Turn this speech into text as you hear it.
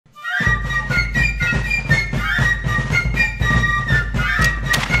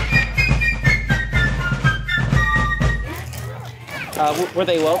Were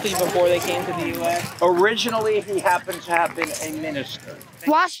they wealthy before they came to the U.S.? Originally, he happened to have been a minister.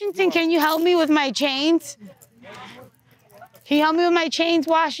 Washington, can you help me with my chains? Can you help me with my chains,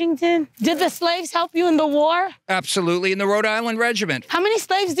 Washington? Did the slaves help you in the war? Absolutely, in the Rhode Island Regiment. How many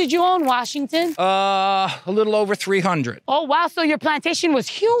slaves did you own, Washington? A little over 300. Oh, wow, so your plantation was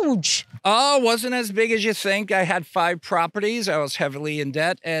huge. Oh, wasn't as big as you think. I had 5 properties. I was heavily in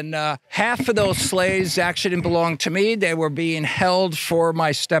debt, and half of those slaves actually didn't belong to me. They were being held for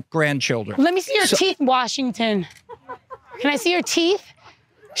my step-grandchildren. Let me see your teeth, Washington. Can I see your teeth?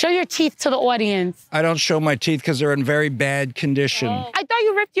 Show your teeth to the audience. I don't show my teeth because they're in very bad condition. I thought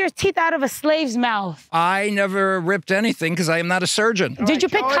you ripped your teeth out of a slave's mouth. I never ripped anything because I am not a surgeon. Did you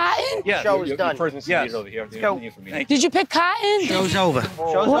pick cotton? Yeah, Show is done. Yes. Go. Did you pick cotton? Show's over.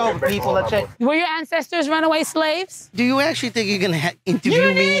 Show's over, people. That's it. Were your ancestors runaway slaves? Do you actually think you're going to interview You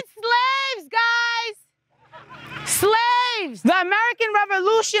me? need slaves, guys! Slaves! The American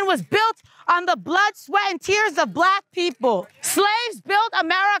Revolution was built on the blood, sweat, and tears of black people. Slaves built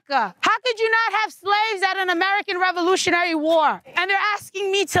America. How could you not have slaves at an American Revolutionary War? And they're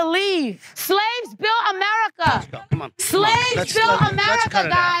asking me to leave. Slaves built America. Let's go. Come on. Slaves built America,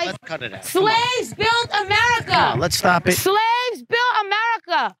 guys. Let's cut it out. Slaves built America. Come on, let's stop it. Slaves built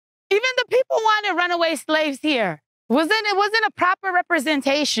America. Even the people wanted runaway slaves here. It wasn't a proper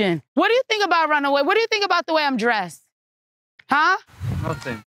representation. What do you think about runaway? What do you think about the way I'm dressed? Huh?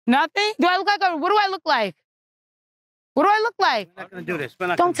 Nothing. Nothing? What do I look like? What do I look like? We're not going to do this. We're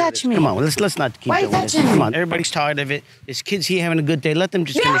not Don't gonna touch do this. me. Come on, let's not keep Why doing this. touching me? Come on, everybody's tired of it. There's kids here having a good day. Let them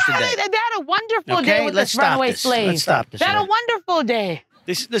just finish the day. They had a wonderful day Okay, with let's this runaway stop this. slave. Let's stop this. They had a all right? wonderful day.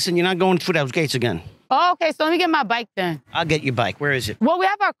 Listen, you're not going through those gates again. Oh, okay, so let me get my bike then. I'll get your bike. Where is it? Well, we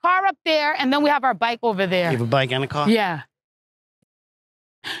have our car up there, and then we have our bike over there. You have a bike and a car? Yeah.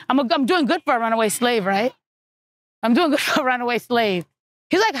 I'm doing good for a runaway slave, right? I'm doing good for a runaway slave.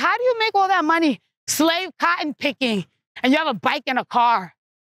 He's like, how do you make all that money slave cotton picking and you have a bike and a car?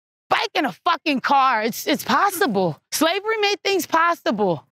 Bike and a fucking car. It's possible. Slavery made things possible.